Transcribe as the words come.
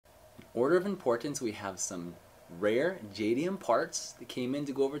order of importance, we have some rare JDM parts that came in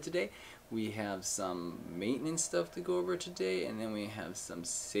to go over today. We have some maintenance stuff to go over today, and then we have some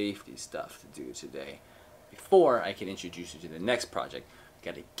safety stuff to do today. Before I can introduce you to the next project, I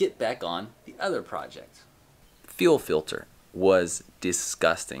got to get back on the other project. Fuel filter was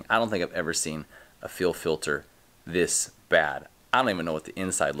disgusting. I don't think I've ever seen a fuel filter this bad. I don't even know what the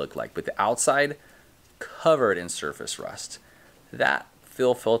inside looked like, but the outside covered in surface rust. That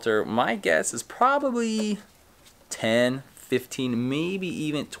fuel filter, my guess is probably 10, 15, maybe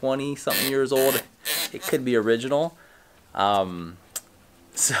even 20 something years old. It could be original.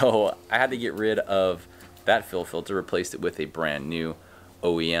 So I had to get rid of that fuel filter, replaced it with a brand new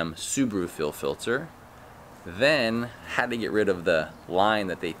OEM Subaru fuel filter. Then had to get rid of the line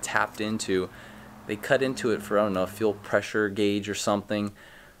that they tapped into. They cut into it for, I don't know, fuel pressure gauge or something.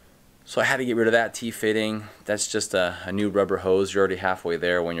 So I had to get rid of that T-fitting. That's just a new rubber hose. You're already halfway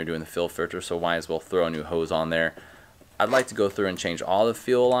there when you're doing the fuel filter, so might as well throw a new hose on there. I'd like to go through and change all the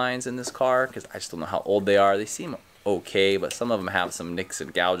fuel lines in this car because I just don't know how old they are. They seem okay, but some of them have some nicks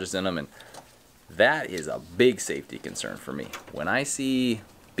and gouges in them, and that is a big safety concern for me. When I see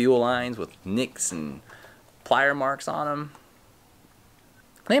fuel lines with nicks and plier marks on them,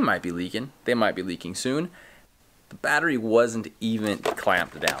 they might be leaking. They might be leaking soon. The battery wasn't even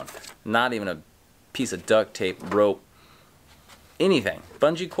clamped down. Not even a piece of duct tape, rope, anything.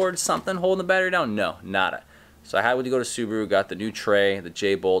 Bungee cord, something holding the battery down? No, nada. So I had to go to Subaru, got the new tray, the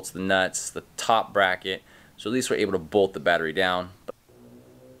J-bolts, the nuts, the top bracket. So at least we're able to bolt the battery down.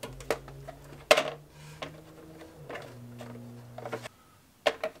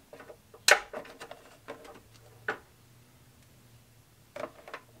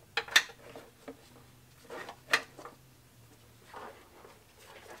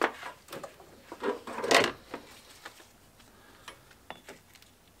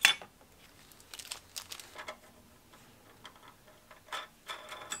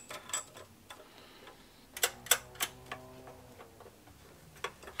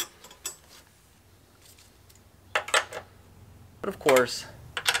 But of course,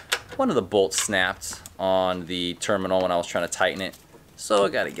 one of the bolts snapped on the terminal when I was trying to tighten it. So I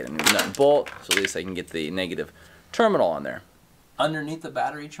got to get a new nut and bolt, so at least I can get the negative terminal on there. Underneath the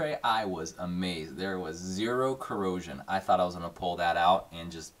battery tray, I was amazed. There was zero corrosion. I thought I was going to pull that out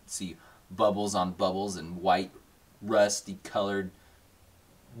and just see bubbles on bubbles and white, rusty colored,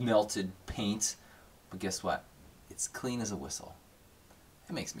 melted paint. But guess what? It's clean as a whistle.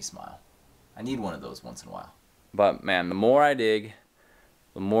 It makes me smile. I need one of those once in a while. But man, the more I dig,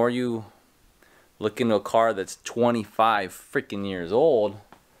 the more you look into a car that's 25 freaking years old,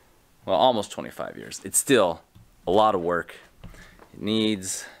 well, almost 25 years. It's still a lot of work. It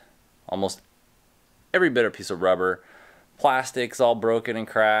needs almost every bit of piece of rubber. Plastic's all broken and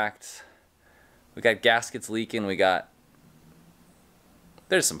cracked. We got gaskets leaking.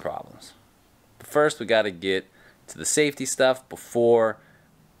 There's some problems. But first, we got to get to the safety stuff before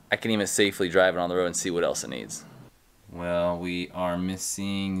I can even safely drive it on the road and see what else it needs. Well, we are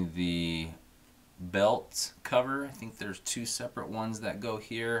missing the belt cover. I think there's two separate ones that go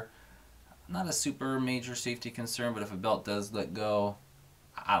here. Not a super major safety concern, but if a belt does let go,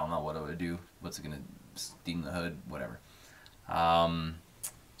 I don't know what it would do. What's it gonna steam the hood? Whatever.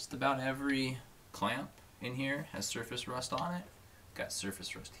 Just about every clamp in here has surface rust on it. Got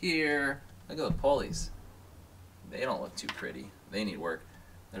surface rust here. Look at the pulleys. They don't look too pretty. They need work.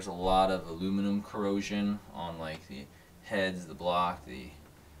 There's a lot of aluminum corrosion on like the heads, the block, the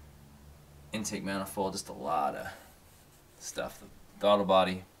intake manifold, just a lot of stuff. The throttle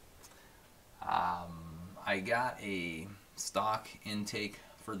body. I got a stock intake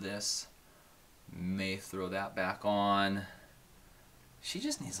for this. May throw that back on. She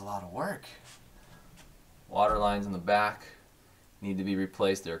just needs a lot of work. Water lines in the back need to be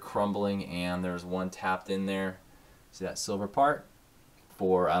replaced. They're crumbling and there's one tapped in there. See that silver part?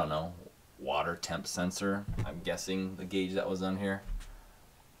 For, I don't know, water temp sensor. I'm guessing the gauge that was on here.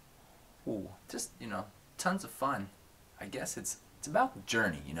 Ooh, just, you know, tons of fun. I guess it's about the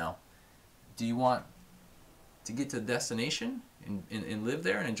journey, you know. Do you want to get to the destination and live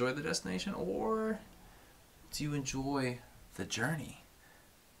there and enjoy the destination, or do you enjoy the journey?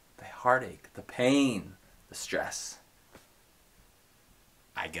 The heartache, the pain, the stress.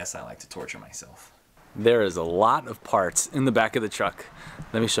 I guess I like to torture myself. There is a lot of parts in the back of the truck.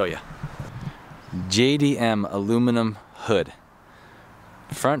 Let me show you. JDM aluminum hood,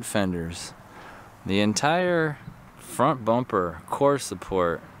 front fenders, the entire front bumper, core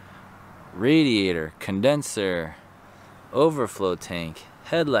support, radiator, condenser, overflow tank,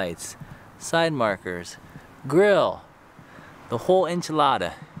 headlights, side markers, grill, the whole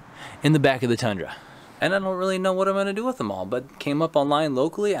enchilada. in the back of the Tundra. And I don't really know what I'm going to do with them all, but came up online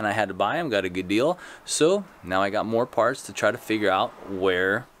locally and I had to buy them, got a good deal. So now I got more parts to try to figure out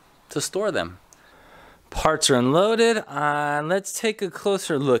where to store them. Parts are unloaded. Let's take a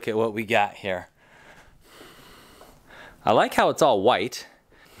closer look at what we got here. I like how it's all white.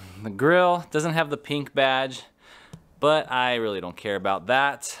 The grill doesn't have the pink badge, but I really don't care about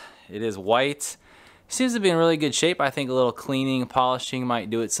that. It is white. Seems to be in really good shape. I think a little cleaning, polishing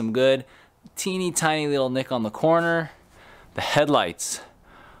might do it some good. Teeny tiny little nick on the corner. The headlights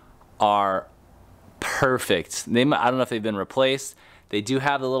are perfect. I don't know if they've been replaced. They do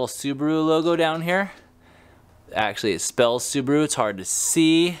have the little Subaru logo down here. Actually, it spells Subaru. It's hard to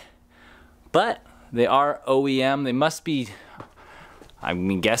see, but they are OEM. They must be,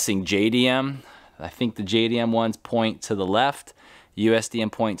 I'm guessing, JDM. I think the JDM ones point to the left,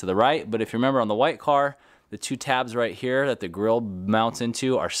 USDM point to the right. But if you remember on the white car, the two tabs right here that the grill mounts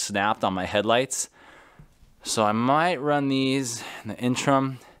into are snapped on my headlights. So I might run these in the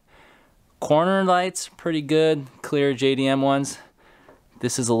interim. Corner lights, pretty good, clear JDM ones.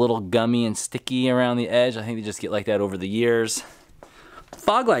 This is a little gummy and sticky around the edge. I think they just get like that over the years.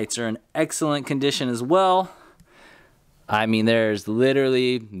 Fog lights are in excellent condition as well. I mean, there's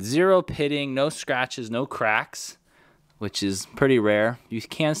literally zero pitting, no scratches, no cracks, which is pretty rare. You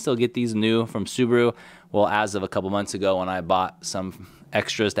can still get these new from Subaru. Well, as of a couple months ago when I bought some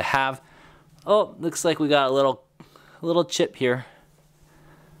extras to have. Oh, looks like we got a little chip here.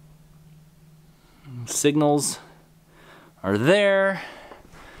 Signals are there.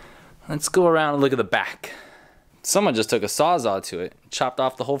 Let's go around and look at the back. Someone just took a Sawzall to it, chopped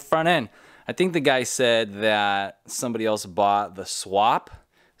off the whole front end. I think the guy said that somebody else bought the swap,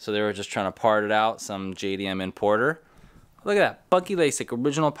 so they were just trying to part it out, some JDM importer. Look at that, Bucky LASIK,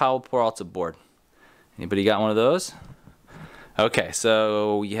 original Powell Peralta board. Anybody got one of those? Okay,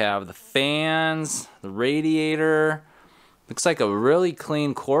 so we have the fans, the radiator. Looks like a really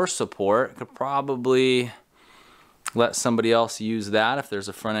clean core support. Could probably let somebody else use that if there's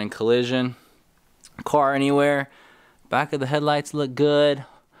a front end collision. Car anywhere. Back of the headlights look good.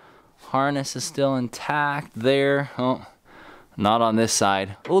 Harness is still intact there. Oh, not on this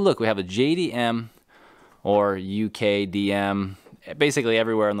side. Oh, look, we have a JDM or UKDM, basically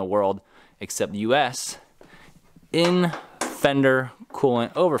everywhere in the world except US, in fender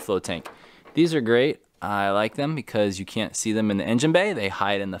coolant overflow tank. These are great. I like them because you can't see them in the engine bay. They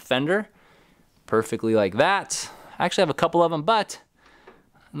hide in the fender perfectly like that. I actually have a couple of them, but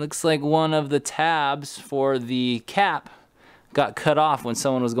it looks like one of the tabs for the cap got cut off when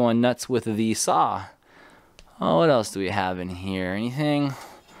someone was going nuts with the saw. Oh, what else do we have in here? Anything?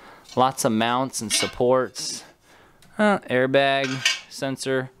 Lots of mounts and supports. Airbag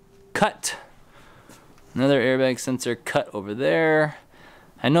sensor cut. Another airbag sensor cut over there.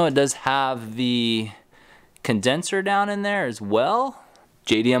 I know it does have the condenser down in there as well.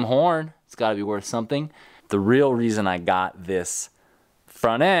 JDM horn, it's gotta be worth something. The real reason I got this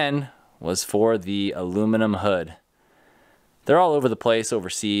front end was for the aluminum hood. They're all over the place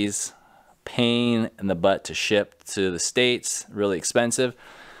overseas. Pain in the butt to ship to the States, really expensive.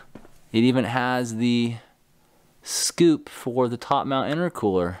 It even has the scoop for the top mount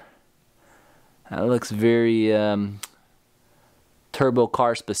intercooler. That looks very turbo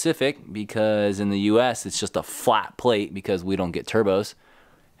car specific because in the US it's just a flat plate because we don't get turbos.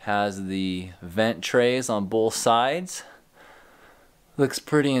 Has the vent trays on both sides. Looks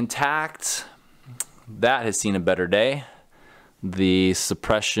pretty intact. That has seen a better day. The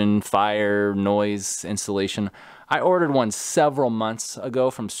suppression, fire, noise installation. I ordered one several months ago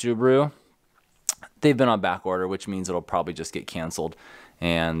from Subaru. They've been on back order, which means it'll probably just get canceled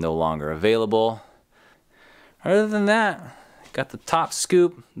and no longer available. Other than that, got the top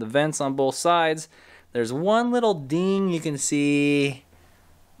scoop, the vents on both sides. There's one little ding you can see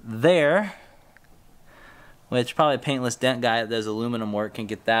there, which probably a paintless dent guy that does aluminum work can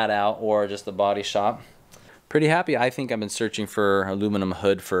get that out, or just the body shop. Pretty happy. I think I've been searching for aluminum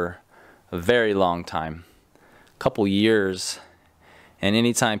hood for a very long time, couple years, and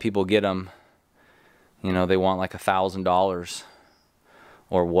anytime people get them, you know, they want like $1,000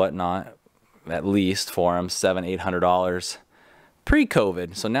 or whatnot, at least for them, $700-800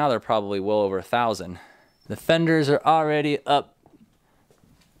 pre-COVID. So now they're probably well over 1,000. The fenders are already up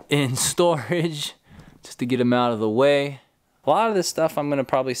in storage just to get them out of the way. A lot of this stuff I'm gonna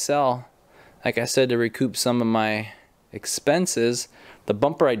probably sell, like I said, to recoup some of my expenses. The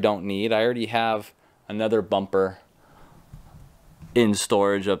bumper I don't need. I already have another bumper in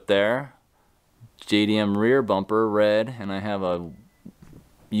storage up there. JDM rear bumper, red, and I have a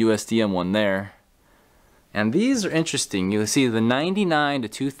USDM one there. And these are interesting. You'll see the 99 to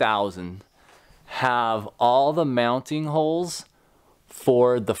 2000 have all the mounting holes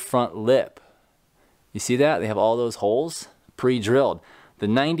for the front lip. You see that? They have all those holes pre-drilled. The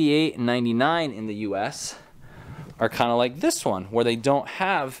 98 and 99 in the US are kind of like this one, where they don't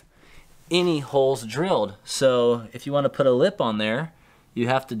have any holes drilled. So if you want to put a lip on there, you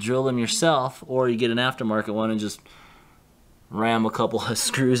have to drill them yourself, or you get an aftermarket one and just ram a couple of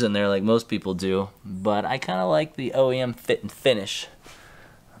screws in there like most people do. But I kind of like the OEM fit and finish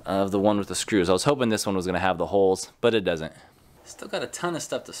of the one with the screws. I was hoping this one was going to have the holes, but it doesn't. Still got a ton of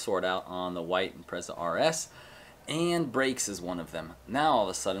stuff to sort out on the white Impreza RS, and brakes is one of them. Now all of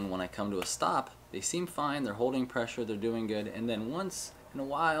a sudden when I come to a stop, they seem fine, they're holding pressure, they're doing good, and then once in a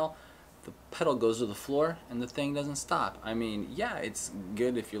while the pedal goes to the floor and the thing doesn't stop. I mean, yeah, it's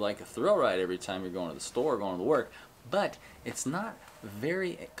good if you like a thrill ride every time you're going to the store or going to work, but it's not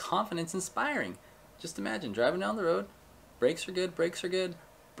very confidence inspiring. Just imagine driving down the road, brakes are good, brakes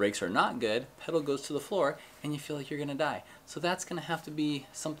are not good, pedal goes to the floor, and you feel like you're gonna die. So that's gonna have to be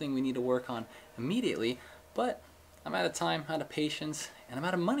something we need to work on immediately, but I'm out of time, out of patience, and I'm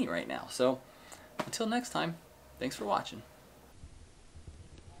out of money right now. So until next time, thanks for watching.